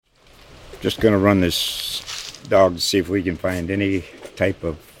Just going to run this dog to see if we can find any type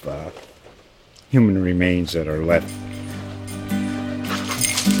of human remains that are left.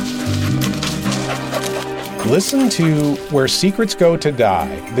 Listen to Where Secrets Go to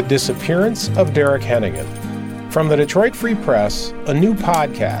Die, The Disappearance of Derek Hennigan. From the Detroit Free Press, a new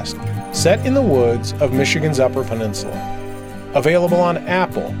podcast set in the woods of Michigan's Upper Peninsula. Available on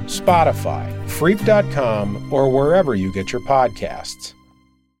Apple, Spotify, Freep.com, or wherever you get your podcasts.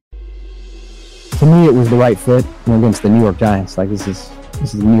 To me, it was the right fit against the New York Giants. Like, this is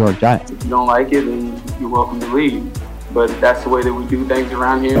the New York Giants. If you don't like it, then you're welcome to leave. But that's the way that we do things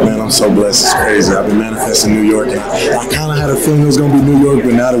around here. Man, I'm so blessed. It's crazy. I've been manifesting New York. And I kind of had a feeling it was going to be New York,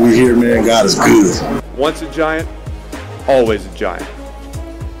 but now that we're here, man, God is good. Once a Giant, always a Giant.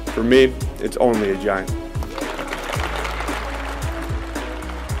 For me, it's only a Giant.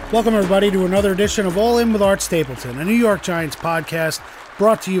 Welcome, everybody, to another edition of All In with Art Stapleton, a New York Giants podcast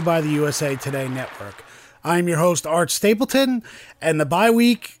brought to you by the USA Today Network. I'm your host, Art Stapleton, and the bye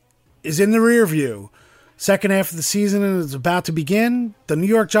week is in the rear view. Second half of the season is about to begin. The New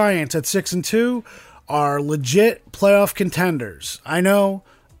York Giants at 6-2 are legit playoff contenders. I know.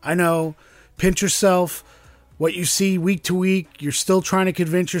 Pinch yourself. What you see week to week, you're still trying to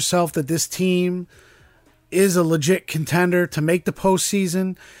convince yourself that this team is a legit contender to make the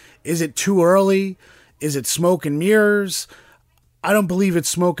postseason. Is it too early? Is it smoke and mirrors? I don't believe it's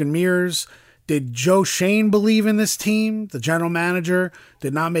smoke and mirrors. Did Joe Schoen believe in this team? The general manager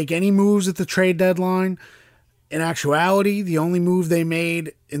did not make any moves at the trade deadline. In actuality, the only move they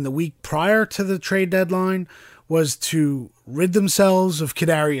made in the week prior to the trade deadline was to rid themselves of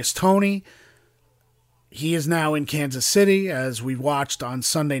Kadarius Toney. He is now in Kansas City, as we watched on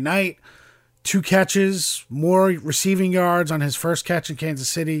Sunday night. 2 catches, more receiving yards on his first catch in Kansas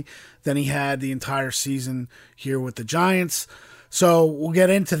City than he had the entire season here with the Giants. So we'll get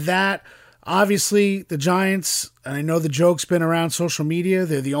into that. Obviously, the Giants, and I know the joke's been around social media,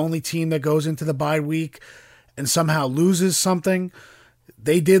 they're the only team that goes into the bye week and somehow loses something.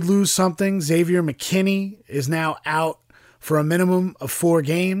 They did lose something. Xavier McKinney is now out for a minimum of 4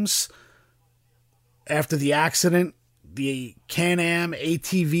 games after the accident, the Can-Am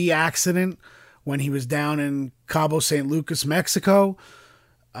ATV accident when he was down in Cabo San Lucas, Mexico.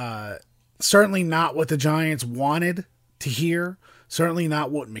 Certainly not what the Giants wanted to hear. Certainly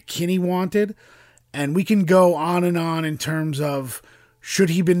not what McKinney wanted. And we can go on and on in terms of, should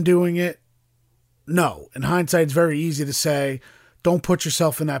he been doing it? No. In hindsight, it's very easy to say, don't put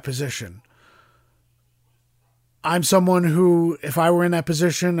yourself in that position. I'm someone who, if I were in that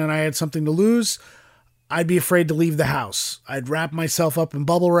position and I had something to lose, I'd be afraid to leave the house. I'd wrap myself up in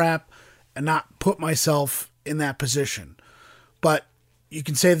bubble wrap and not put myself in that position. But you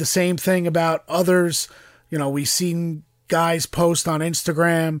can say the same thing about others. You know, we've seen guys post on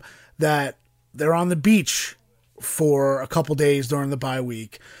Instagram that they're on the beach for a couple days during the bye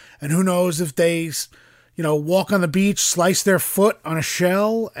week. And who knows if they, walk on the beach, slice their foot on a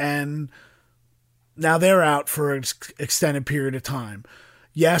shell, and now they're out for an extended period of time.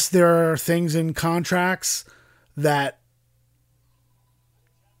 Yes, there are things in contracts that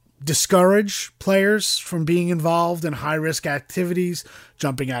discourage players from being involved in high-risk activities,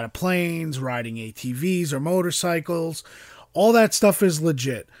 jumping out of planes, riding ATVs or motorcycles. All that stuff is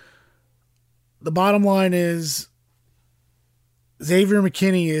legit. The bottom line is Xavier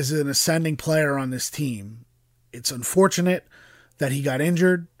McKinney is an ascending player on this team. It's unfortunate that he got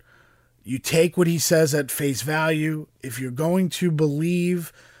injured. You take what he says at face value. If you're going to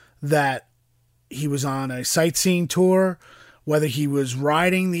believe that he was on a sightseeing tour, whether he was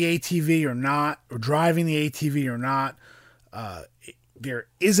riding the ATV or not, or driving the ATV or not, there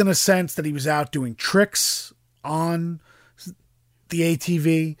isn't a sense that he was out doing tricks on the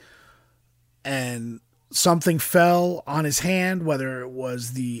ATV and something fell on his hand, whether it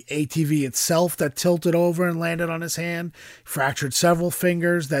was the ATV itself that tilted over and landed on his hand, fractured several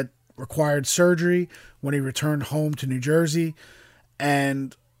fingers that required surgery when he returned home to New Jersey.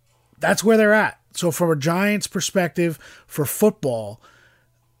 And that's where they're at. So from a Giants perspective, for football,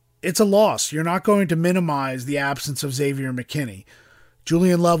 it's a loss. You're not going to minimize the absence of Xavier McKinney.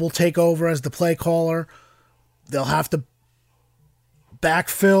 Julian Love will take over as the play caller. They'll have to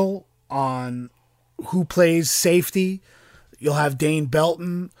backfill on who plays safety. You'll have Dane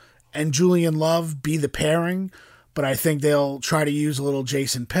Belton and Julian Love be the pairing, but I think they'll try to use a little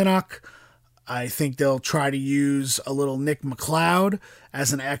Jason Pinnock. I think they'll try to use a little Nick McLeod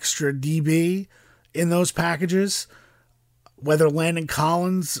as an extra DB in those packages. Whether Landon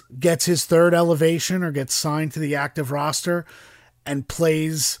Collins gets his third elevation or gets signed to the active roster and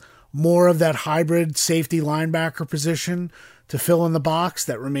plays more of that hybrid safety linebacker position to fill in the box.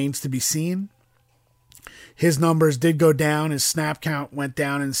 That remains to be seen. His numbers did go down. His snap count went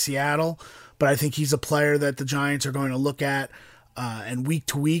down in Seattle, but I think he's a player that the Giants are going to look at and week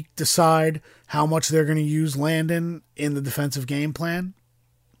to week decide how much they're going to use Landon in the defensive game plan.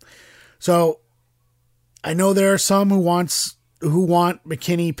 So I know there are some who want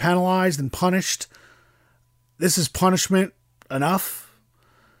McKinney penalized and punished. This is punishment enough.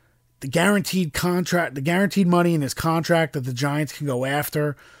 The guaranteed money in his contract that the Giants can go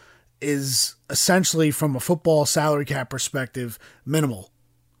after is essentially, from a football salary cap perspective, minimal.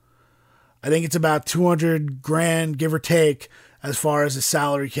 I think it's about $200,000, give or take, as far as the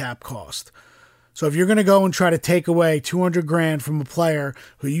salary cap cost. So if you're going to go and try to take away $200,000 from a player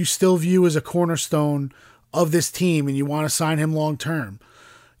who you still view as a cornerstone of this team and you want to sign him long term,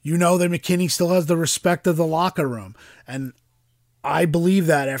 you know that McKinney still has the respect of the locker room. And I believe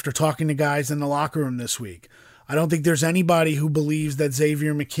that after talking to guys in the locker room this week. I don't think there's anybody who believes that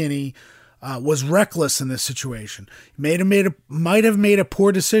Xavier McKinney was reckless in this situation. He might have made a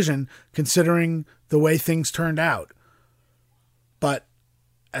poor decision considering the way things turned out. But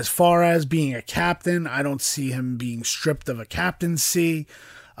as far as being a captain, I don't see him being stripped of a captaincy.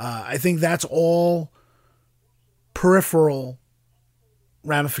 I think that's all peripheral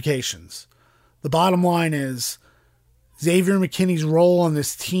ramifications. The bottom line is Xavier McKinney's role on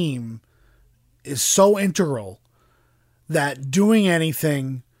this team is so integral that doing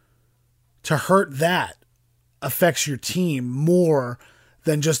anything to hurt that affects your team more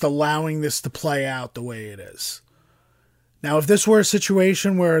than just allowing this to play out the way it is. Now, if this were a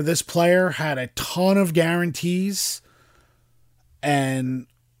situation where this player had a ton of guarantees and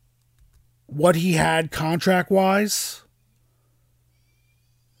what he had contract-wise,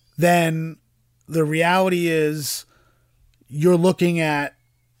 then the reality is you're looking at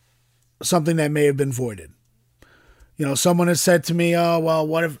something that may have been voided. You know, someone has said to me, "Oh, well,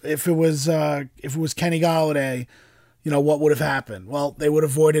 what if it was Kenny Golladay? You know, what would have happened?" Well, they would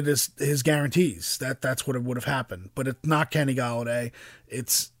have voided his guarantees. That's what would have happened. But it's not Kenny Golladay.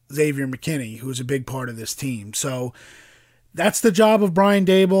 It's Xavier McKinney, who's a big part of this team. So that's the job of Brian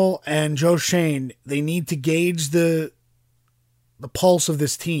Daboll and Joe Schoen. They need to gauge the pulse of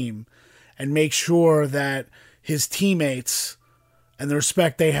this team and make sure that his teammates and the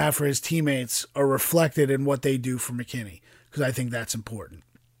respect they have for his teammates are reflected in what they do for McKinney, because I think that's important.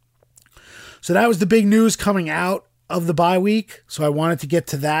 So that was the big news coming out of the bye week, so I wanted to get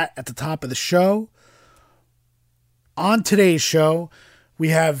to that at the top of the show. On today's show, we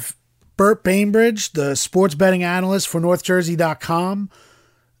have Bert Bainbridge, the sports betting analyst for NorthJersey.com.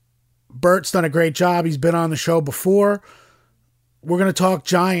 Bert's done a great job. He's been on the show before. We're going to talk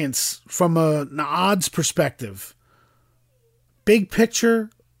Giants from an odds perspective. Big picture,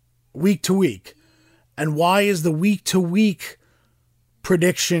 week to week. And why is the week to week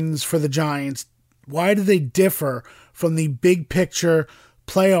predictions for the Giants, why do they differ from the big picture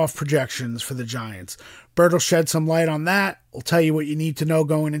playoff projections for the Giants? Bert will shed some light on that. We'll tell you what you need to know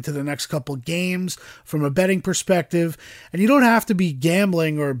going into the next couple games from a betting perspective. And you don't have to be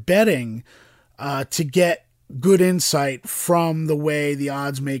gambling or betting to get good insight from the way the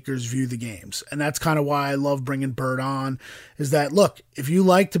odds makers view the games. And that's kind of why I love bringing Bert on, is that, look, if you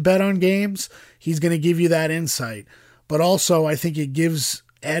like to bet on games, he's going to give you that insight. But also, I think it gives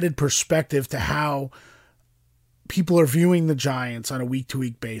added perspective to how people are viewing the Giants on a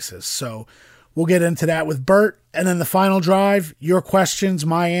week-to-week basis. So we'll get into that with Bert. And then the final drive, your questions,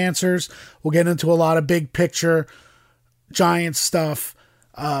 my answers. We'll get into a lot of big picture Giants stuff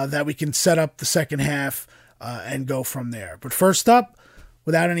that we can set up the second half and go from there. But first up,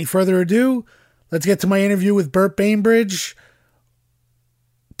 without any further ado, let's get to my interview with Bert Bainbridge.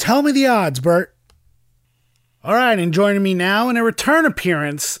 Tell me the odds, Bert. All right, and joining me now in a return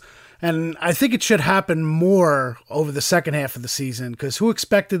appearance, and I think it should happen more over the second half of the season, because who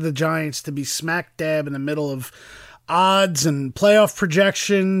expected the Giants to be smack dab in the middle of odds and playoff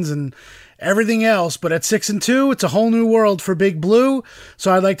projections and everything else? But at 6-2, it's a whole new world for Big Blue.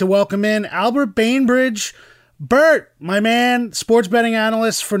 So I'd like to welcome in Albert Bainbridge. Bert, my man, sports betting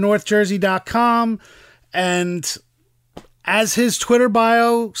analyst for NorthJersey.com. And as his Twitter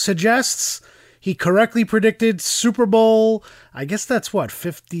bio suggests, he correctly predicted Super Bowl, I guess that's what,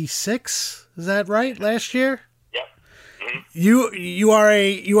 56? Is that right, last year? Yep. Mm-hmm.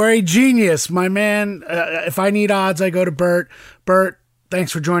 You are a genius, my man. If I need odds, I go to Bert. Bert,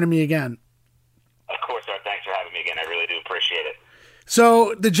 thanks for joining me again. Of course, sir. Thanks for having me again. I really do appreciate it.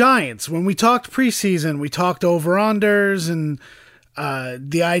 So the Giants, when we talked preseason, we talked over-unders and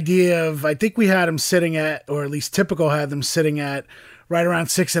the idea of, I think we had them sitting at, or at least Typical had them sitting at right around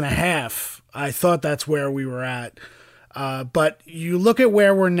 6.5. I thought that's where we were at. But you look at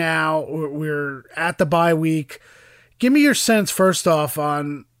where we're now, we're at the bye week. Give me your sense, first off,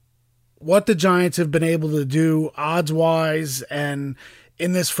 on what the Giants have been able to do odds-wise and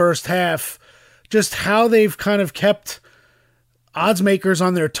in this first half, just how they've kind of kept odds makers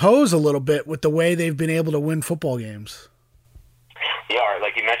on their toes a little bit with the way they've been able to win football games. Yeah,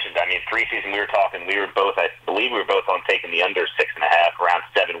 like you mentioned, I mean, preseason I believe we were both on taking the under 6.5, around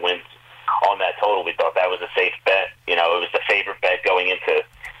 7 wins on that total. We thought that was a safe bet. It was the favorite bet going into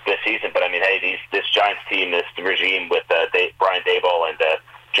this season. But I mean, hey, this Giants team, this regime with Brian Daboll and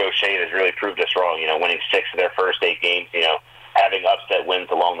Joe Shea has really proved us wrong. Winning 6 of their first 8 games, having upset wins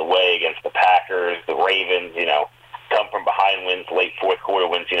along the way against the Packers, the Ravens, come from behind wins, late fourth quarter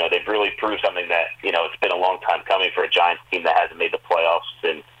wins. They've really proved something that, it's been a long time coming for a Giants team that hasn't made the playoffs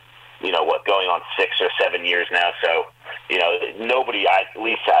in, going on 6 or 7 years now. So, nobody, at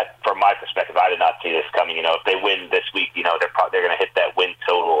least from my perspective, I did not see this coming. If they win this week, they're going to hit that win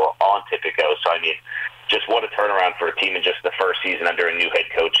total on Tipico. So, I mean, just what a turnaround for a team in just the first season under a new head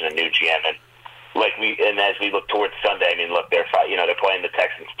coach and a new GM. And as we look towards Sunday, I mean, look, they're playing the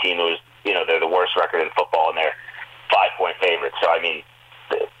Texans team who is, they're the worst record in football, and they're 5-point favorites. So, I mean,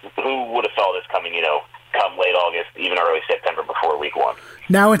 who would have saw this coming, come late August, even early September before week 1?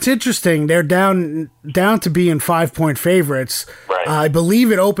 Now, it's interesting. They're down to being 5-point favorites. Right. I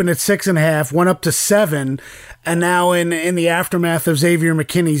believe it opened at 6.5, went up to 7, and now in the aftermath of Xavier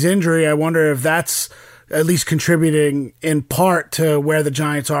McKinney's injury, I wonder if that's at least contributing in part to where the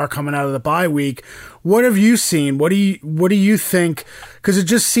Giants are coming out of the bye week. What have you seen? What do you think? Because it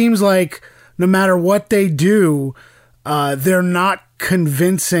just seems like no matter what they do, they're not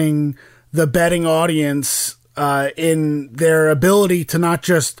convincing the betting audience in their ability to not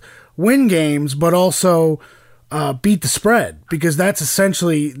just win games, but also beat the spread, because that's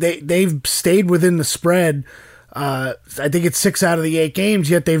essentially they've stayed within the spread. I think it's 6 out of the 8 games,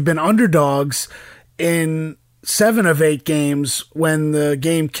 yet they've been underdogs in 7 of 8 games when the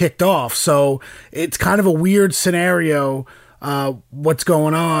game kicked off. So it's kind of a weird scenario. What's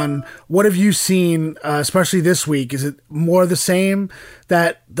going on? What have you seen, especially this week? Is it more the same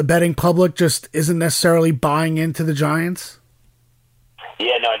that the betting public just isn't necessarily buying into the Giants?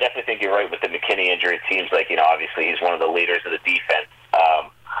 Yeah, no, I definitely think you're right with the McKinney injury. It seems like, obviously he's one of the leaders of the defense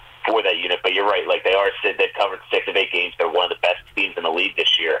for that unit. But you're right, like they've covered 6 of 8 games. They're one of the best teams in the league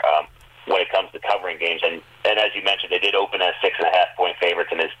this year when it comes to covering games. And as you mentioned, they did open as 6.5-point favorites,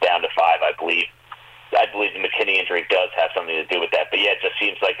 and it's down to 5, I believe. I believe the McKinney injury does have something to do with that. But, yeah, it just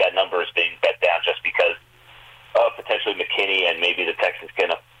seems like that number is being bet down just because of potentially McKinney, and maybe the Texans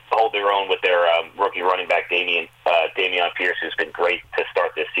can hold their own with their rookie running back, Dameon Pierce, who's been great to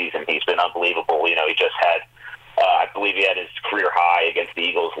start this season. He's been unbelievable. He just had, I believe he had his career high against the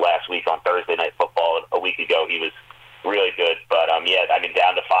Eagles last week on Thursday Night Football. A week ago, he was really good. But,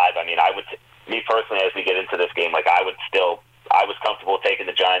 down to 5. I mean, me personally, as we get into this game, I was comfortable taking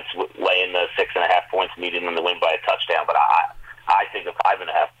the Giants, laying the 6.5 points, needing them to win by a touchdown. But I think the 5.5,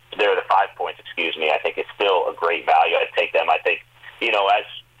 they're the 5 points, I think it's still a great value. I'd take them. I think,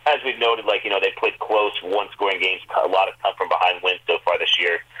 as we've noted, they played close, one-scoring games. A lot of come from behind wins so far this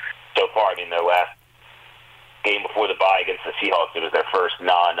year. So far, their last game before the bye against the Seahawks, it was their first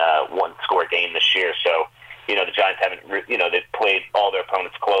non-one-score game this year. So, the Giants haven't, they've played all their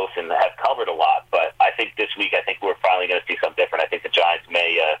opponents close and have covered a lot. But I think this week, we're finally going to see something different. I think the Giants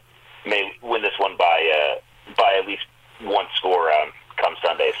may win this one by at least 1 score come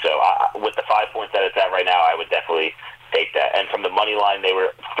Sunday. So with the 5 points that it's at right now, I would definitely take that. And from the money line, they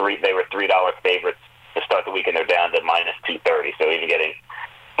were $3 favorites to start the week, and they're down to -230. So even getting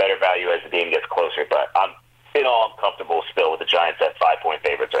better value as the game gets closer. But I'm comfortable still with the Giants at 5-point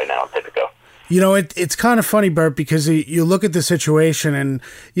favorites right now in Tipico. It's kind of funny, Bert, because you look at the situation and,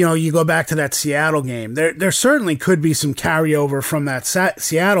 you go back to that Seattle game. There certainly could be some carryover from that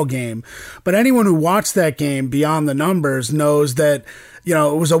Seattle game, but anyone who watched that game beyond the numbers knows that, it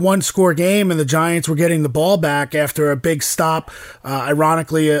was a 1-score game and the Giants were getting the ball back after a big stop,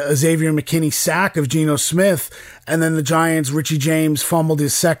 ironically, a Xavier McKinney sack of Geno Smith, and then the Giants, Richie James fumbled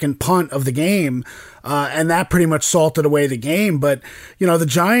his second punt of the game. And that pretty much salted away the game. But, the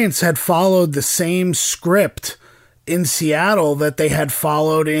Giants had followed the same script in Seattle that they had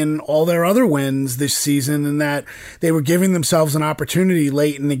followed in all their other wins this season, and that they were giving themselves an opportunity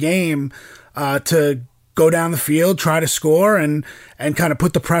late in the game to go down the field, try to score, and kind of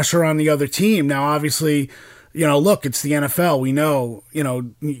put the pressure on the other team. Now, obviously, look, it's the NFL. We know,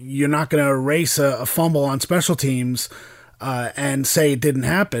 you're not going to erase a fumble on special teams and say it didn't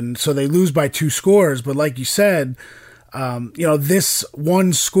happen. So they lose by 2 scores. But like you said, This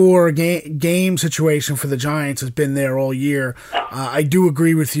one-score game situation for the Giants has been there all year. I do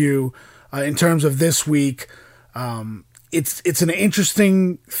agree with you in terms of this week. It's an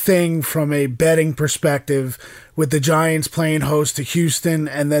interesting thing from a betting perspective with the Giants playing host to Houston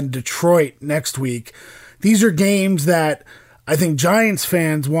and then Detroit next week. These are games that I think Giants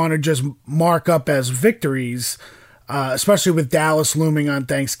fans want to just mark up as victories, especially with Dallas looming on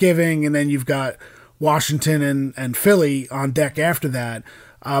Thanksgiving, and then you've got Washington and Philly on deck after that.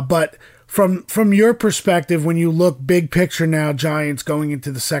 But from your perspective, when you look big picture now, Giants going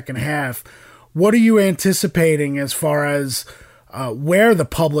into the second half, what are you anticipating as far as where the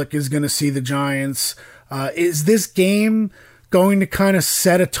public is going to see the Giants? Is this game going to kind of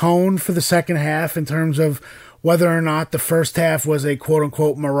set a tone for the second half in terms of whether or not the first half was a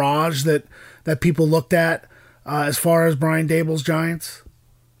quote-unquote mirage that people looked at as far as Brian Daboll's Giants?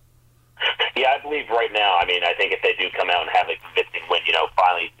 Yeah, I believe right now, I think if they do come out and have a convincing win,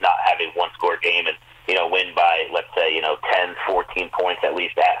 finally not have a one-score game and, win by, let's say, 10, 14 points at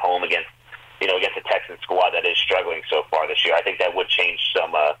least at home against a Texans squad that is struggling so far this year, I think that would change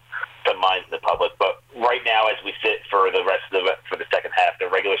some minds in the public. But right now, as we sit for the rest of for the second half, the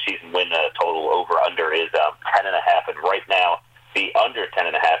regular season win total over/under is 10.5, and right now the under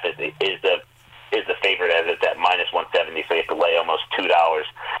 10.5 is the favorite as it's at -170. So you have to lay almost $2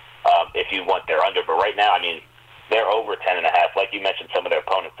 if you want their under. But right now, they're over 10.5. Like you mentioned, some of their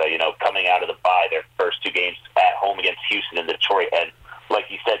opponents, coming out of the bye, their first two games at home against Houston and Detroit, and like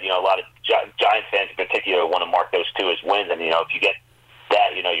you said, a lot of Giants fans in particular want to mark those two as wins. And, if you get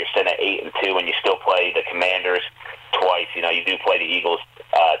that, you're sitting at 8-2 and you still play the Commanders twice. You do play the Eagles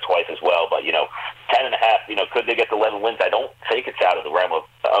twice as well. But, 10.5, could they get to 11 wins? I don't think it's out of the realm of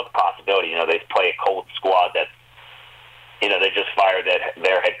possibility. They play a cold squad that's, they just fired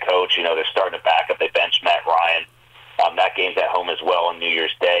their head coach. They're starting to back up. They benched Matt Ryan. That game's at home as well on New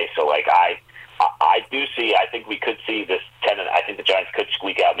Year's Day. So, I think we could see this 10, and I think the Giants could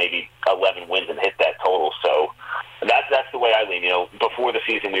squeak out maybe 11 wins and hit that total. So that's the way I lean. Before the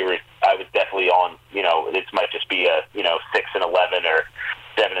season, I was definitely on. This might just be a 6-11 or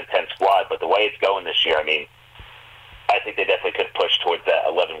 7-10 squad. But the way it's going this year, I think they definitely could push towards that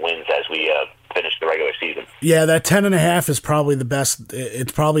 11 wins as we finish the regular season. Yeah, that 10.5 is probably the best.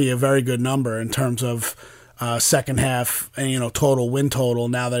 It's probably a very good number in terms of second half and total win total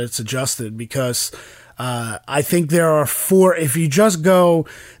now that it's adjusted, because I think there are four. If you just go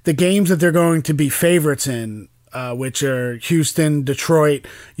the games that they're going to be favorites in, which are Houston, Detroit.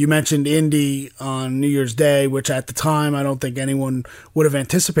 You mentioned Indy on New Year's Day, which at the time I don't think anyone would have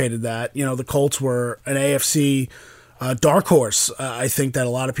anticipated that. The Colts were an AFC dark horse. I think that a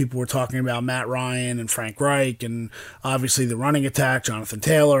lot of people were talking about Matt Ryan and Frank Reich and obviously the running attack, Jonathan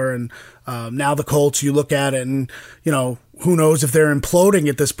Taylor, and now the Colts, you look at it and, who knows if they're imploding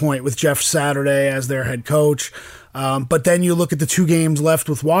at this point with Jeff Saturday as their head coach. But then you look at the two games left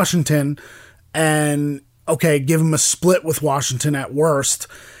with Washington and, okay, give them a split with Washington at worst.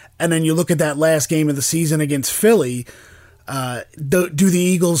 And then you look at that last game of the season against Philly. Do the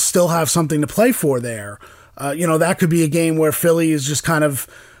Eagles still have something to play for there? That could be a game where Philly is just kind of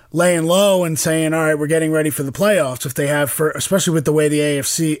laying low and saying, all right, we're getting ready for the playoffs. If they have, especially with the way the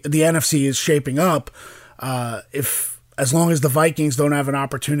NFC is shaping up, as long as the Vikings don't have an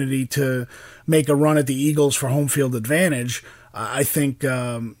opportunity to make a run at the Eagles for home field advantage, I think,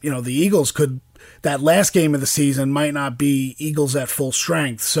 the Eagles could, that last game of the season might not be Eagles at full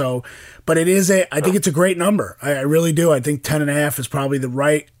strength. So, but I think it's a great number. I really do. I think 10.5 is probably the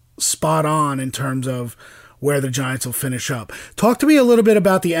right spot on in terms of where the Giants will finish up. Talk to me a little bit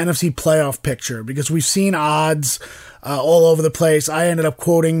about the NFC playoff picture, because we've seen odds all over the place. I ended up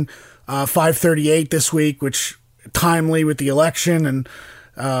quoting 538 this week, which timely with the election, and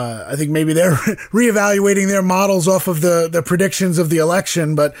I think maybe they're reevaluating their models off of the predictions of the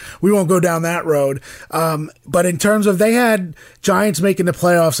election, but we won't go down that road. But in terms of, they had Giants making the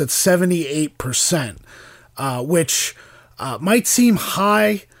playoffs at 78%, which might seem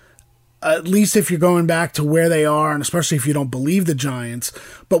high, at least if you're going back to where they are, and especially if you don't believe the Giants.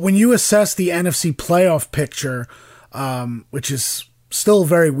 But when you assess the NFC playoff picture, which is still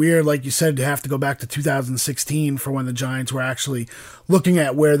very weird, like you said, to have to go back to 2016 for when the Giants were actually looking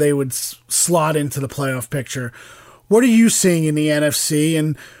at where they would slot into the playoff picture. What are you seeing in the NFC,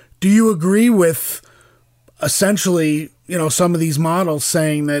 and do you agree with essentially, some of these models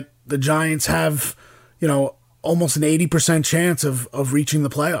saying that the Giants have, almost an 80% chance of reaching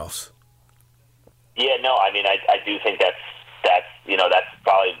the playoffs? Yeah, no, I do think that's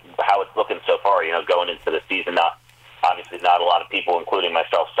probably how it's looking so far, going into the season. Obviously not a lot of people, including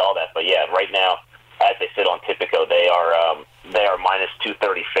myself, saw that. But yeah, right now, as they sit on Tipico, they are minus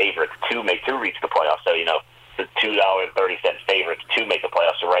 230 favorites to reach the playoffs. So the $2.30 favorites to make the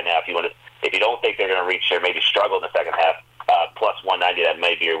playoffs. So right now, if you don't think they're going to reach or maybe struggle in the second half, plus 190, that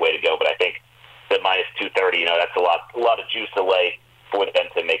may be your way to go. But I think the minus 230, that's a lot of juice to lay for them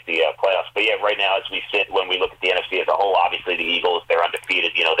to make the playoffs. But yeah, right now as we sit, when we look at the NFC as a whole, obviously the Eagles, they're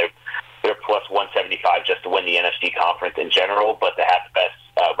undefeated. They're plus 175 just to win the NFC conference in general, but to have the best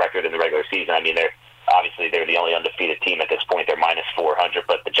record in the regular season. I mean, they're the only undefeated team at this point. They're minus 400,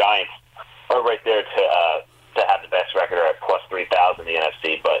 but the Giants are right there to have the best record, are at plus 3,000 in the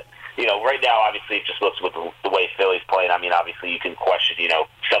NFC. But right now, obviously, it just looks with the way Philly's playing. I mean, obviously, you can question,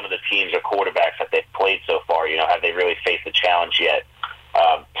 some of the teams or quarterbacks that they've played so far. Have they really faced the challenge yet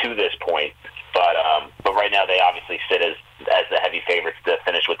to this point? But right now, they obviously sit as the heavy favorites to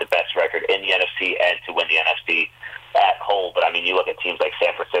finish with the best record in the NFC and to win the NFC at whole. But I mean, you look at teams like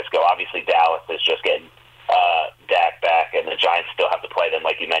San Francisco. Obviously, Dallas is just getting Dak back, and the Giants still have to play them,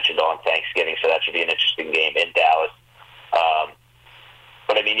 like you mentioned, on Thanksgiving. So that should be an interesting game in Dallas.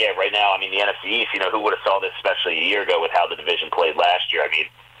 But I mean, yeah, right now, the NFC East, who would have saw this, especially a year ago with how the division played last year? I mean,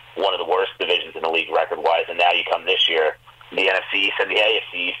 one of the worst divisions in the league record-wise, and now you come this year, the NFC East and the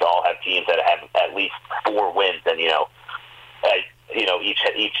AFC East all have teams that have at least 4 wins, and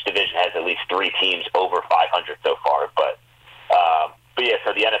each division has at least 3 teams over 500 so far. But yeah,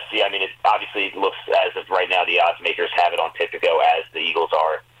 so the NFC, it obviously looks as of right now the odds makers have it on Tipico as the Eagles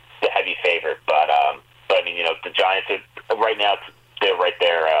are the heavy favorite. But the Giants are right now. They're right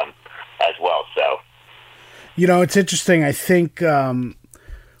there as well. So, it's interesting. I think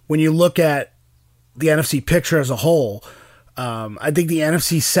when you look at the NFC picture as a whole, I think the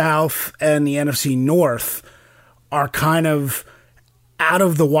NFC South and the NFC North are kind of out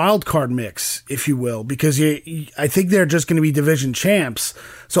of the wild card mix, if you will, because I think they're just going to be division champs.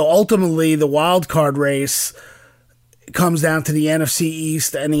 So ultimately, the wild card race comes down to the NFC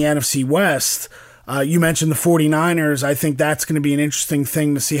East and the NFC West. You mentioned the 49ers. I think that's going to be an interesting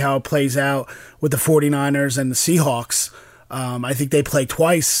thing to see how it plays out with the 49ers and the Seahawks. I think they play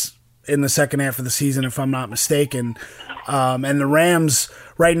twice in the second half of the season, if I'm not mistaken. And the Rams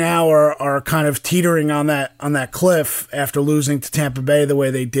right now are kind of teetering on that cliff after losing to Tampa Bay the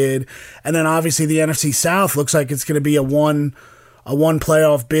way they did. And then obviously the NFC South looks like it's going to be a one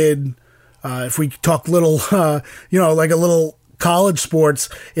playoff bid. If we talk little, like a little college sports,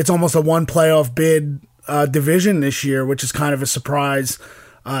 it's almost a one playoff bid division this year, which is kind of a surprise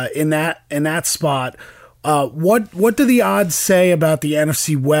in that spot. What do the odds say about the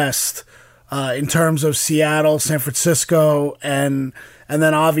NFC West in terms of Seattle, San Francisco, and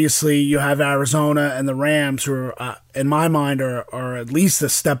then obviously you have Arizona and the Rams, who are, in my mind, are at least a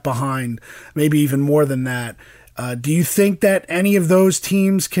step behind, maybe even more than that. Do you think that any of those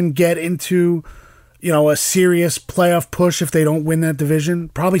teams can get into a serious playoff push if they don't win that division?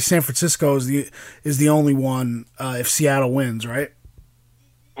 Probably San Francisco is the only one if Seattle wins, right?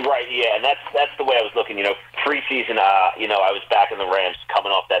 Right, yeah, and that's the way I was looking. Preseason, I was back in the Rams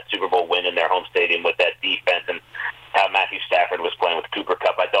coming off that Super Bowl win in their home stadium with that defense and how Matthew Stafford was playing with Cooper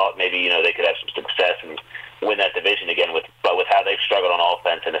Kupp. I thought maybe they could have some success and win that division again. But with how they've struggled on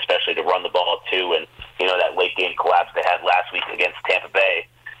offense and especially to run the ball too, and that late game collapse they had last week against Tampa Bay,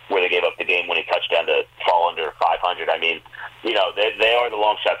 where they gave up the game-winning touchdown to fall under 500. They are the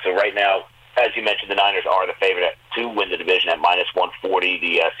long shot. So right now, as you mentioned, the Niners are the favorite to win the division at minus 140.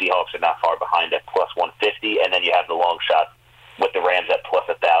 The Seahawks are not far behind at plus 150. And then you have the long shot with the Rams at plus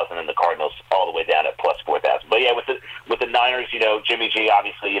 1,000 and the Cardinals all the way down at plus 4,000. But yeah, with the Niners, Jimmy G,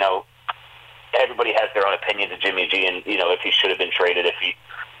 obviously, everybody has their own opinions of Jimmy G and, if he should have been traded,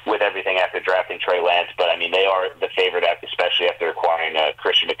 with everything after drafting Trey Lance. But, they are the favorite, especially after acquiring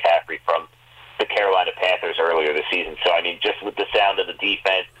Christian McCaffrey from the Carolina Panthers earlier this season. So, just with the sound of the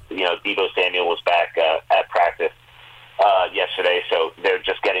defense, Deebo Samuel was back at practice yesterday, so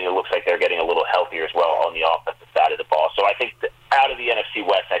it looks like they're getting a little healthier as well on the offensive side of the ball. So I think out of the NFC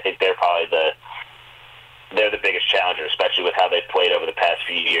West, I think they're probably they're the biggest challenger, especially with how they've played over the past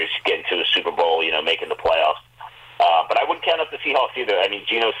few years, getting to a Super Bowl, making the playoffs. But I wouldn't count up the Seahawks either.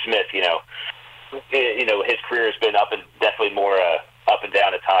 Geno Smith, his career has been definitely more up and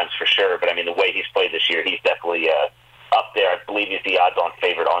down at times for sure. But the way he's played this year, he's definitely up there. I believe he's the odds-on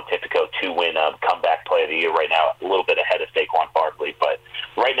favorite on Tipico to win comeback play of the year right now, a little bit ahead of Saquon Barkley. But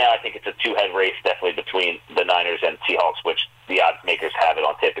right now, I think it's a two-head race definitely between the Niners and Seahawks, which the odds makers have it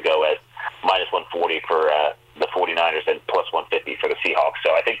on Tipico as minus 140 for the 49ers and plus 150 for the Seahawks.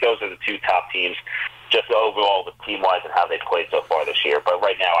 So I think those are the two top teams, just overall the team-wise and how they've played so far this year. But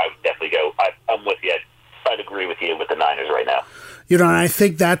right now, I would definitely go. I'm with you. I'd agree with you with the Niners right now. And I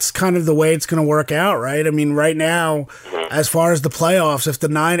think that's kind of the way it's going to work out, right? I mean, right now, as far as the playoffs, if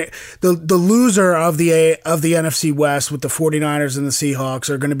the loser of the NFC West with the 49ers and the Seahawks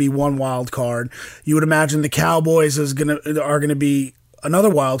are going to be one wild card, you would imagine the Cowboys are going to be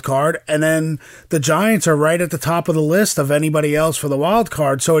another wild card, and then the Giants are right at the top of the list of anybody else for the wild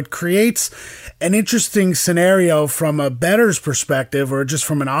card. So it creates an interesting scenario from a bettor's perspective, or just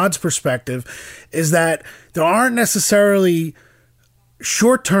from an odds perspective, is that there aren't necessarily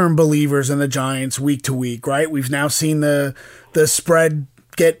short-term believers in the Giants week to week, right? We've now seen the spread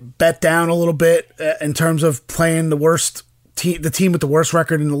get bet down a little bit in terms of playing the team with the worst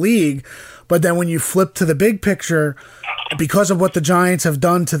record in the league. But then when you flip to the big picture, because of what the Giants have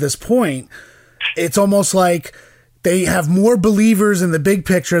done to this point, it's almost like they have more believers in the big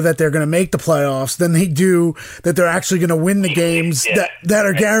picture that they're going to make the playoffs than they do that they're actually going to win the games that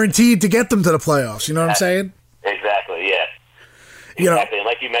are guaranteed to get them to the playoffs. You know what I'm saying? Exactly, yeah. Exactly. And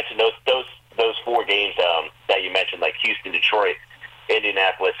like you mentioned, those 4 games that you mentioned, like Houston, Detroit,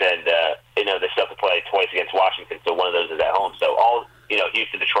 Indianapolis, and they still have to play twice against Washington, so one of those is at home. So all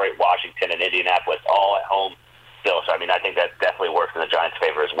Houston, Detroit, Washington, and Indianapolis all at home still. So I mean, I think that definitely works in the Giants'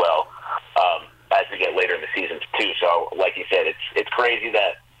 favor as well as we get later in the season too. So like you said, it's crazy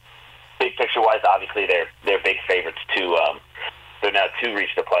that big picture wise, obviously they're big favorites to they're now to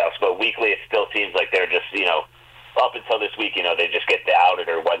reach the playoffs, but weekly it still seems like they're just up until this week, they just get doubted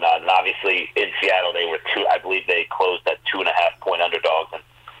or whatnot. And obviously in Seattle, they were I believe they closed at 2.5-point underdogs, and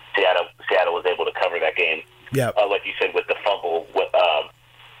Seattle was able to cover that game. Yeah, like you said, with the fumble,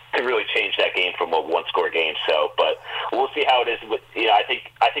 to really change that game from a 1-score game. So, but we'll see how it is. I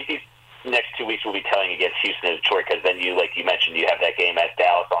think these next 2 weeks will be telling against Houston and Detroit, because then like you mentioned, you have that game at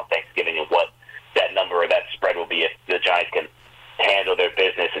Dallas on Thanksgiving, and what that number or that spread will be if the Giants can handle their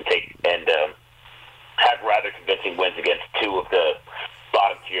business and have rather convincing wins against 2 of the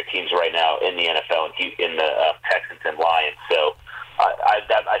bottom tier teams right now in the NFL, in the Texans and Lions. So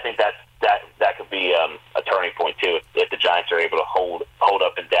I think that could be a turning point too, if the Giants are able to hold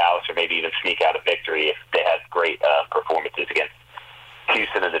up in Dallas, or maybe even sneak out a victory if they have great performances against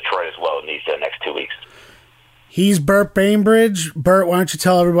Houston and Detroit as well in these next 2 weeks. He's Burt Bainbridge. Burt, why don't you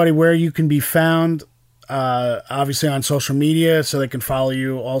tell everybody where you can be found? Obviously on social media, so they can follow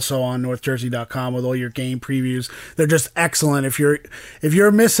you also on NorthJersey.com with all your game previews. They're just excellent. If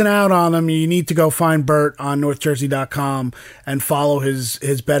you're missing out on them, you need to go find Burt on NorthJersey.com and follow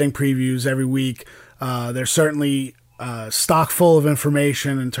his betting previews every week. They're certainly stock full of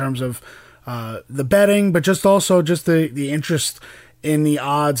information in terms of the betting, but just the interest in the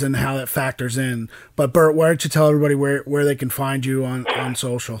odds and how that factors in. But Burt, why don't you tell everybody where they can find you on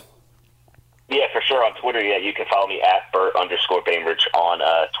social? Yeah, for sure. On Twitter, you can follow me at Burt_Bainbridge on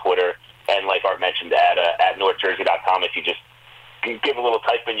Twitter. And like Art mentioned, at NorthJersey.com, if you just give a little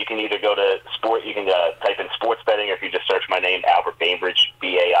type in, you can either go to sport, you can type in sports betting, or if you just search my name, Albert Bainbridge,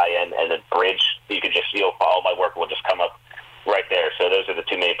 BAIN, and then Bridge, you can just, all my work will just come up right there. So those are the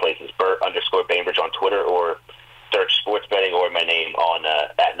 2 main places, Burt_Bainbridge on Twitter, or search sports betting, or my name on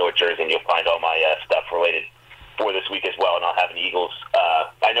at North Jersey, and you'll find all my stuff related for this week as well. And I'll have an Eagles.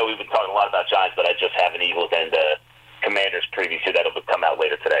 I know we've been talking a lot about Giants, but I just have an Eagles and Commanders preview too that'll come out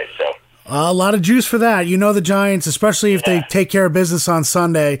later today. So a lot of juice for that. The Giants, especially if they take care of business on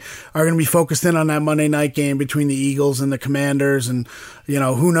Sunday, are going to be focused in on that Monday night game between the Eagles and the Commanders. And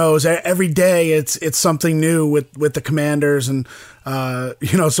who knows? Every day it's something new with the Commanders, and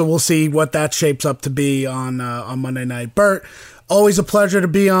so we'll see what that shapes up to be on Monday night. Burt, always a pleasure to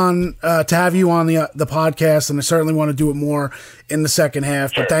be on, to have you on the podcast, and I certainly want to do it more in the second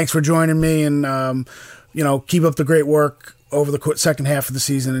half. But thanks for joining me, and keep up the great work over the second half of the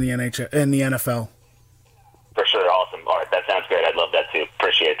season in the NFL. For sure, awesome. All right, that sounds great. I'd love that too.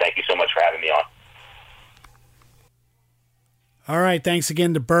 Appreciate it. Thank you so much for having me on. All right, thanks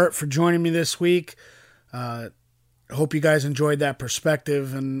again to Burt for joining me this week. Hope you guys enjoyed that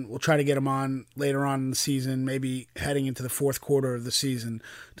perspective, and we'll try to get him on later on in the season, maybe heading into the fourth quarter of the season,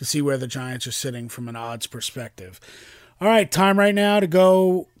 to see where the Giants are sitting from an odds perspective. All right, time right now to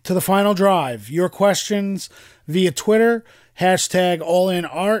go to the final drive. Your questions via Twitter,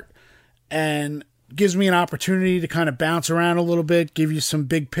 #AllInArt, and gives me an opportunity to kind of bounce around a little bit, give you some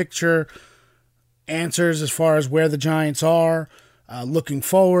big picture answers as far as where the Giants are, looking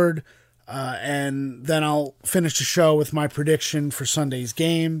forward, and then I'll finish the show with my prediction for Sunday's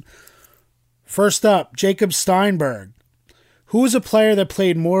game. First up, Jacob Steinberg. Who is a player that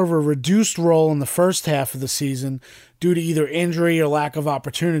played more of a reduced role in the first half of the season due to either injury or lack of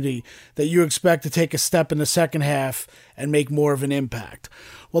opportunity that you expect to take a step in the second half and make more of an impact?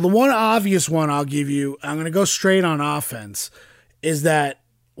 Well, the one obvious one I'll give you, I'm going to go straight on offense, is that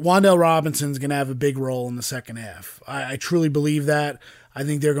Wan'Dale Robinson's going to have a big role in the second half. I truly believe that. I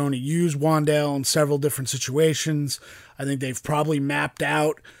think they're going to use Wan'Dale in several different situations. I think they've probably mapped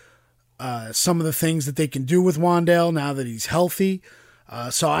out some of the things that they can do with Wan'Dale now that he's healthy.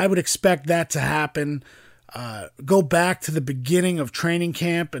 So I would expect that to happen. Go back to the beginning of training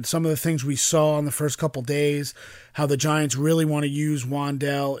camp and some of the things we saw in the first couple days, how the Giants really want to use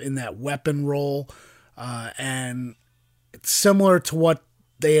Wan'Dale in that weapon role. And it's similar to what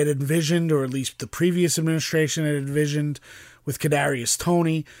they had envisioned, or at least the previous administration had envisioned with Kadarius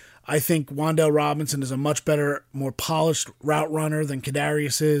Toney. I think Wan'Dale Robinson is a much better, more polished route runner than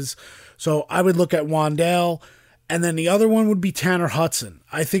Kadarius is. So I would look at Wan'Dale. And then the other one would be Tanner Hudson.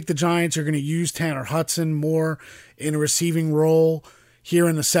 I think the Giants are going to use Tanner Hudson more in a receiving role here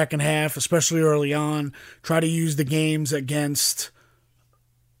in the second half, especially early on. Try to use the games against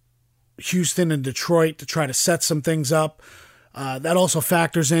Houston and Detroit to try to set some things up. That also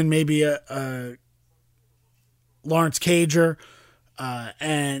factors in maybe a Lawrence Cager.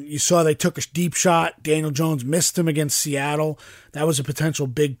 And you saw they took a deep shot. Daniel Jones missed him against Seattle. That was a potential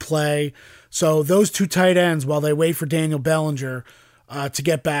big play. So those two tight ends, while they wait for Daniel Bellinger to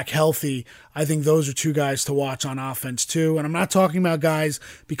get back healthy, I think those are two guys to watch on offense too. And I'm not talking about guys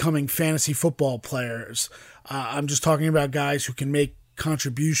becoming fantasy football players. I'm just talking about guys who can make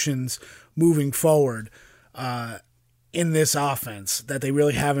contributions moving forward in this offense that they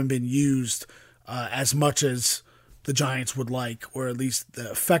really haven't been used as much as the Giants would like, or at least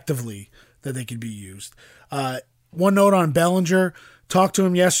effectively that they could be used. One note on Bellinger, talked to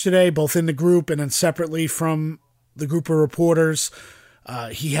him yesterday, both in the group and then separately from the group of reporters.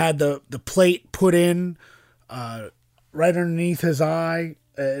 He had the plate put in right underneath his eye.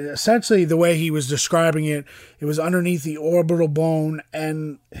 Essentially, the way he was describing it, it was underneath the orbital bone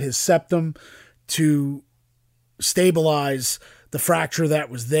and his septum to stabilize the fracture that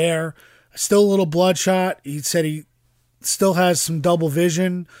was there. Still a little bloodshot. He said he still has some double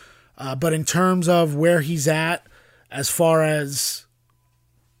vision, but in terms of where he's at as far as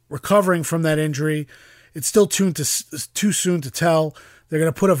recovering from that injury, it's still too soon to tell. They're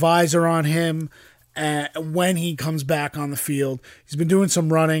going to put a visor on him when he comes back on the field. He's been doing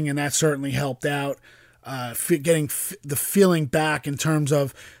some running, and that certainly helped out, getting the feeling back in terms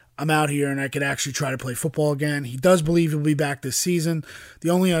of, I'm out here and I could actually try to play football again. He does believe he'll be back this season. The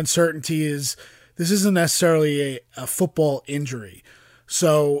only uncertainty is this isn't necessarily a football injury.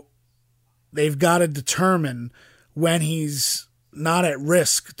 So they've got to determine when he's not at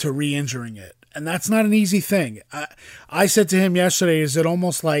risk to re-injuring it. And that's not an easy thing. I said to him yesterday, is it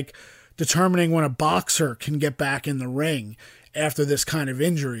almost like determining when a boxer can get back in the ring after this kind of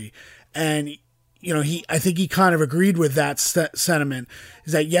injury? And you know, I think he kind of agreed with that sentiment,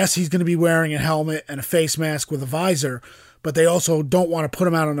 is that yes, he's going to be wearing a helmet and a face mask with a visor, but they also don't want to put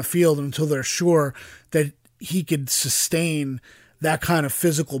him out on the field until they're sure that he could sustain that kind of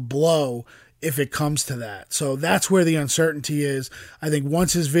physical blow if it comes to that. So that's where the uncertainty is. I think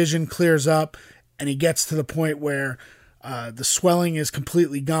once his vision clears up and he gets to the point where the swelling is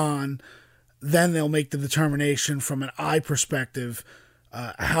completely gone, then they'll make the determination from an eye perspective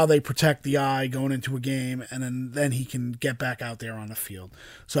how they protect the eye going into a game, and then he can get back out there on the field.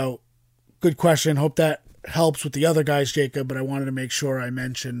 So, good question. Hope that helps with the other guys, Jacob, but I wanted to make sure I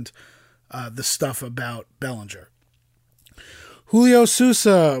mentioned the stuff about Bellinger. Julio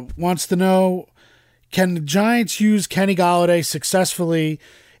Sousa wants to know, can the Giants use Kenny Golladay successfully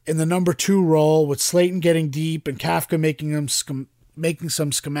in the number 2 role with Slayton getting deep and Kafka making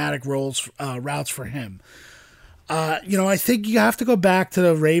some schematic routes for him? I think you have to go back to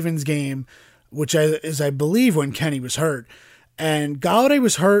the Ravens game, which is, I believe, when Kenny was hurt. And Golladay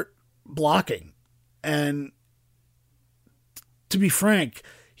was hurt blocking. And to be frank,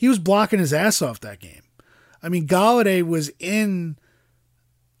 he was blocking his ass off that game. I mean, Golladay was in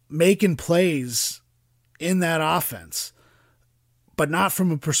making plays in that offense, but not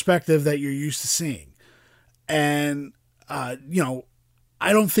from a perspective that you're used to seeing. And,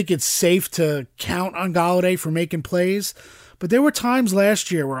 I don't think it's safe to count on Golladay for making plays, but there were times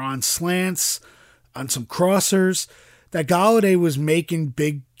last year where on slants, on some crossers, that Golladay was making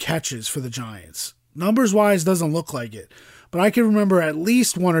big catches for the Giants. Numbers-wise, doesn't look like it, but I can remember at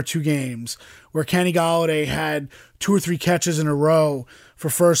least 1 or 2 games where Kenny Golladay had 2 or 3 catches in a row for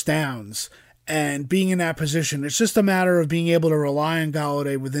first downs, and being in that position, it's just a matter of being able to rely on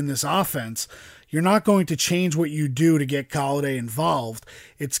Golladay within this offense. You're not going to change what you do to get Golladay involved.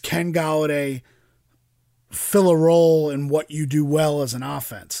 It's, can Golladay fill a role in what you do well as an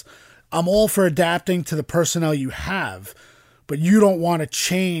offense? I'm all for adapting to the personnel you have, but you don't want to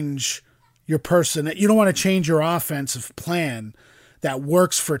change your you don't want to change your offensive plan that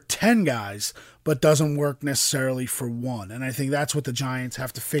works for 10 guys, but doesn't work necessarily for one. And I think that's what the Giants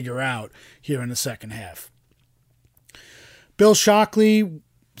have to figure out here in the second half. Bill Shockley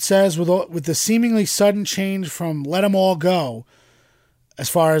says, with the seemingly sudden change from let them all go, as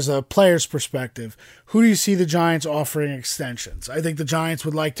far as a player's perspective, who do you see the Giants offering extensions? I think the Giants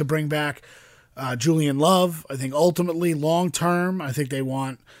would like to bring back Julian Love. I think ultimately, long-term, I think they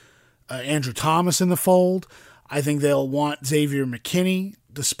want Andrew Thomas in the fold. I think they'll want Xavier McKinney,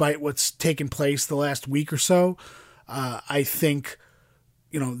 despite what's taken place the last week or so. I think,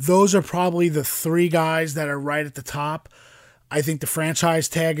 those are probably the three guys that are right at the top. I think the franchise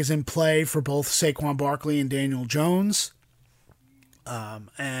tag is in play for both Saquon Barkley and Daniel Jones.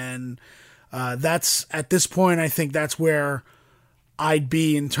 That's, at this point, I think that's where I'd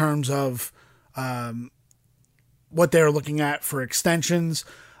be in terms of what they're looking at for extensions.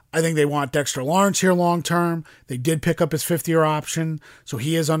 I think they want Dexter Lawrence here long term. They did pick up his 5th-year option, so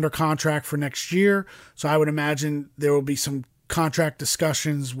he is under contract for next year. So I would imagine there will be some contract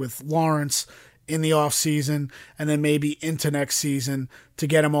discussions with Lawrence in the offseason and then maybe into next season to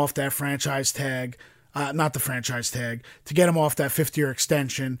get him off that franchise tag. Not the franchise tag, to get him off that 5th-year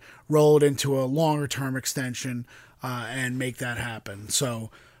extension, roll it into a longer-term extension, and make that happen.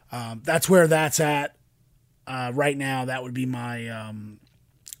 So that's where that's at right now. That would be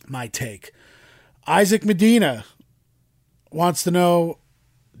my take. Isaac Medina wants to know,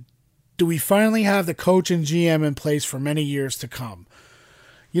 do we finally have the coach and GM in place for many years to come?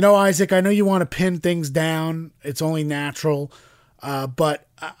 Isaac, I know you want to pin things down. It's only natural, but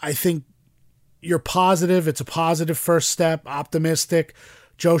I think you're positive. It's a positive first step, optimistic.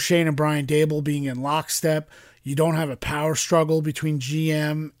 Joe Schoen and Brian Daboll being in lockstep. You don't have a power struggle between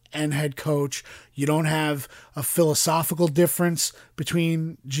GM and head coach. You don't have a philosophical difference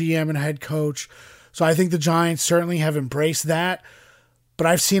between GM and head coach. So I think the Giants certainly have embraced that, but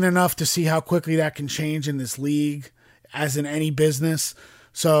I've seen enough to see how quickly that can change in this league, as in any business.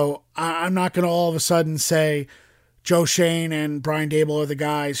 So I'm not going to all of a sudden say Joe Schoen and Brian Daboll are the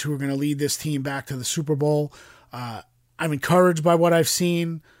guys who are going to lead this team back to the Super Bowl. I'm encouraged by what I've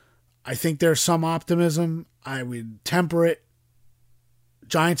seen. I think there's some optimism. I would temper it.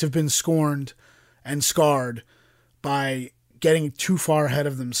 Giants have been scorned and scarred by getting too far ahead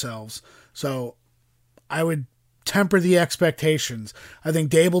of themselves. So I would temper the expectations. I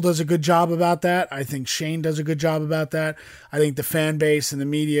think Daboll does a good job about that. I think Schoen does a good job about that. I think the fan base and the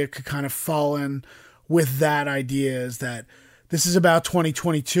media could kind of fall in with that idea, is that this is about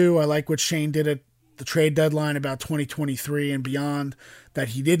 2022. I like what Schoen did at the trade deadline about 2023 and beyond, that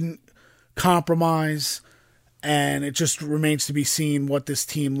he didn't compromise, and it just remains to be seen what this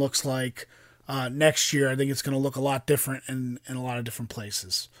team looks like next year. I think it's going to look a lot different in a lot of different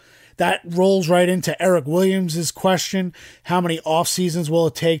places. That rolls right into Eric Williams' question. How many off seasons will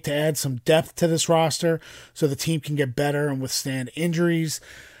it take to add some depth to this roster so the team can get better and withstand injuries?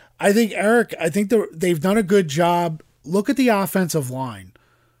 I think, Eric, they've done a good job. Look at the offensive line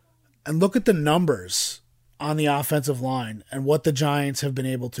and look at the numbers on the offensive line and what the Giants have been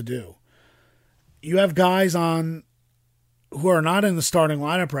able to do. You have guys on who are not in the starting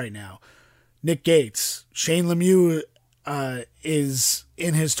lineup right now. Nick Gates, Shane Lemieux is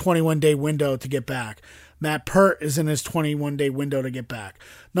in his 21-day window to get back. Matt Pert is in his 21-day window to get back.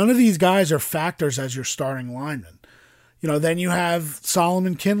 None of these guys are factors as your starting linemen. Then you have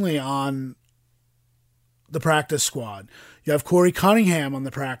Solomon Kinley on the practice squad. You have Corey Cunningham on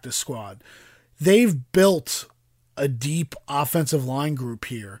the practice squad. They've built a deep offensive line group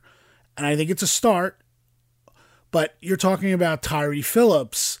here, and I think it's a start. But you're talking about Tyree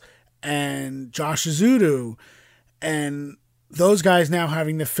Phillips and Josh Azudu, and those guys now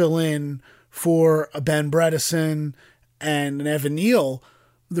having to fill in for a Ben Bredesen and an Evan Neal.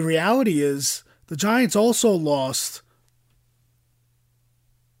 The reality is the Giants also lost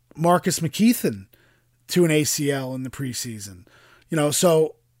Marcus McKeithen to an ACL in the preseason.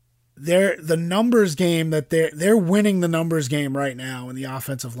 So the numbers game that they're winning the numbers game right now in the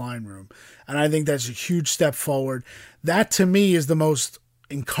offensive line room. And I think that's a huge step forward. That to me is the most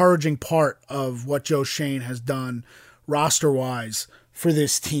encouraging part of what Joe Schoen has done roster-wise for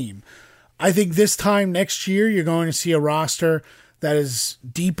this team. I think this time next year you're going to see a roster that is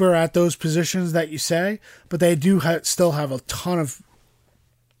deeper at those positions that you say, but they do still have a ton of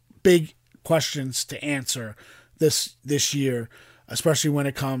big questions to answer this year, especially when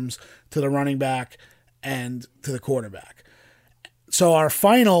it comes to the running back and to the quarterback. So our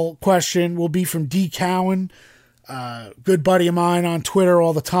final question will be from D. Cowan, good buddy of mine on Twitter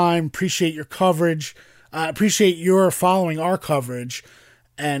all the time. Appreciate your coverage. Appreciate your following our coverage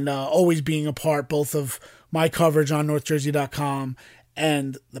and always being a part both of my coverage on NorthJersey.com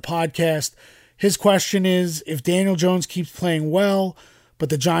and the podcast. His question is, if Daniel Jones keeps playing well, but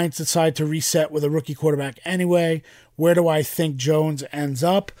the Giants decide to reset with a rookie quarterback anyway, where do I think Jones ends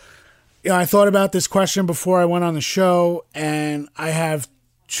up? I thought about this question before I went on the show, and I have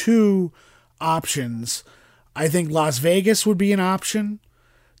two options. I think Las Vegas would be an option,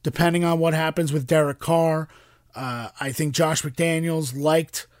 depending on what happens with Derek Carr. I think Josh McDaniels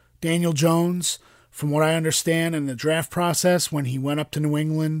liked Daniel Jones, from what I understand, in the draft process when he went up to New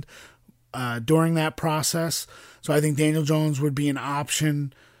England during that process. So I think Daniel Jones would be an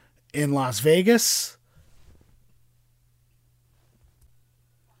option in Las Vegas.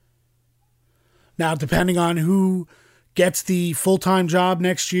 Now, depending on who gets the full-time job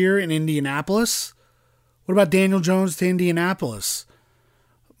next year in Indianapolis, what about Daniel Jones to Indianapolis?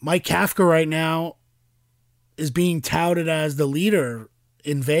 Mike Kafka right now is being touted as the leader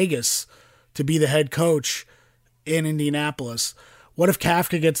in Vegas to be the head coach in Indianapolis. What if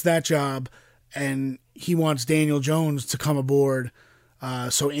Kafka gets that job and he wants Daniel Jones to come aboard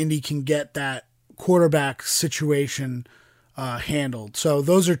so Indy can get that quarterback situation handled? So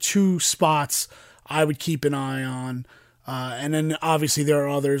those are two spots I would keep an eye on. And then obviously there are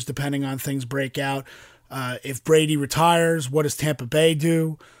others depending on things break out. If Brady retires, what does Tampa Bay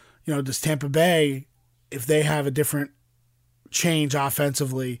do? Does Tampa Bay, if they have a different change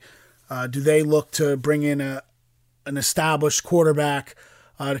offensively, do they look to bring in an established quarterback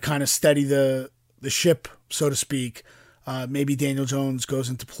to kind of steady the ship, so to speak? Maybe Daniel Jones goes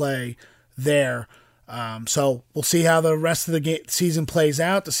into play there. So we'll see how the rest of the season plays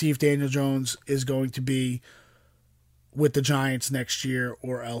out to see if Daniel Jones is going to be with the Giants next year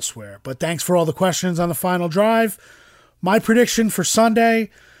or elsewhere. But thanks for all the questions on the final drive. My prediction for Sunday,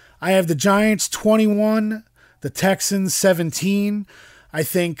 I have the Giants 21, the Texans 17.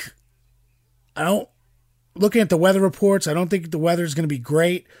 Looking at the weather reports, I don't think the weather is going to be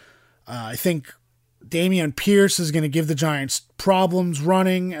great. I think Dameon Pierce is going to give the Giants problems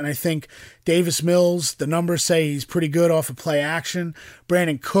running, and I think Davis Mills, the numbers say he's pretty good off of play action.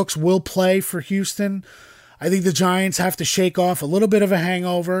 Brandon Cooks will play for Houston. I think the Giants have to shake off a little bit of a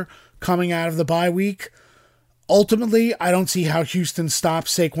hangover coming out of the bye week. Ultimately, I don't see how Houston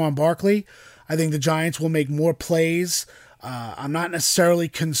stops Saquon Barkley. I think the Giants will make more plays. I'm not necessarily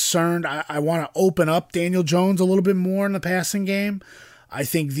concerned. I want to open up Daniel Jones a little bit more in the passing game. I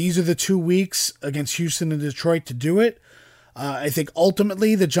think these are the 2 weeks against Houston and Detroit to do it. I think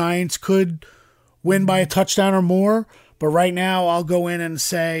ultimately the Giants could win by a touchdown or more. But right now I'll go in and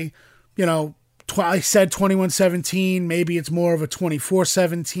say, I said 21-17. Maybe it's more of a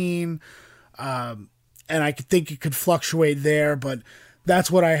 24-17. And I think it could fluctuate there. But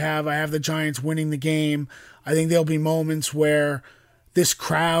that's what I have. I have the Giants winning the game. I think there'll be moments where this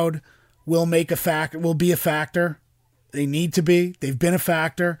crowd will be a factor. They need to be. They've been a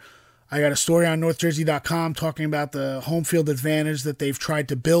factor. I got a story on NorthJersey.com talking about the home field advantage that they've tried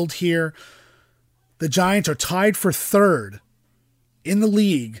to build here. The Giants are tied for third in the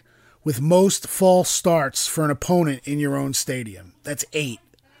league with most false starts for an opponent in your own stadium. That's 8.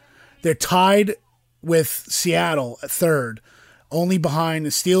 They're tied with Seattle at third, only behind the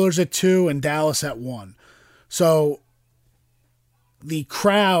Steelers at 2 and Dallas at 1. So the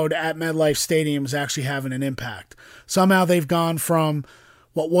crowd at MetLife Stadium is actually having an impact. Somehow they've gone from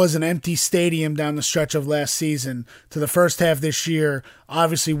what was an empty stadium down the stretch of last season to the first half this year.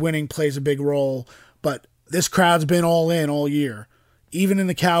 Obviously winning plays a big role, but this crowd's been all in all year. Even in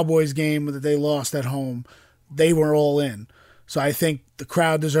the Cowboys game that they lost at home, they were all in. So I think the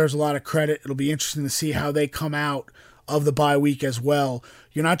crowd deserves a lot of credit. It'll be interesting to see how they come out of the bye week as well.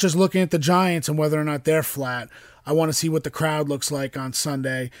 You're not just looking at the Giants and whether or not they're flat. I want to see what the crowd looks like on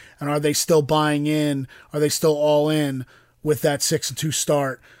Sunday, and are they still buying in? Are they still all in with that 6-2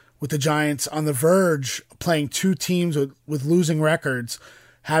 start, with the Giants on the verge playing 2 teams with losing records,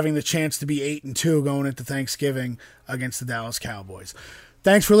 having the chance to be 8-2 going into Thanksgiving against the Dallas Cowboys.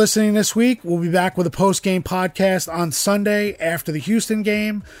 Thanks for listening this week. We'll be back with a post-game podcast on Sunday after the Houston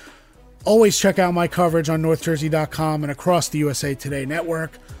game. Always check out my coverage on NorthJersey.com and across the USA Today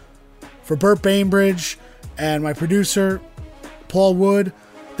network. For Burt Bainbridge and my producer, Paul Wood,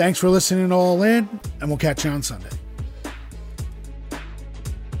 thanks for listening to All In, and we'll catch you on Sunday.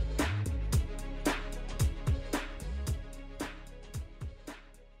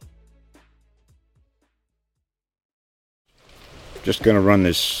 Just going to run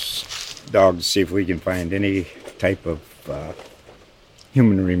this dog to see if we can find any type of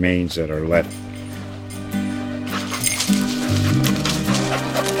human remains that are left.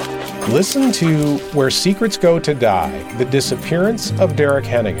 Listen to Where Secrets Go to Die, The Disappearance of Derek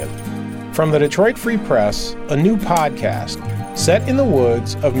Hennigan, From the Detroit Free Press, a new podcast set in the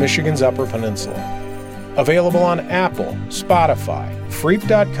woods of Michigan's Upper Peninsula. Available on Apple, Spotify,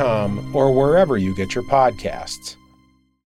 Freep.com, or wherever you get your podcasts.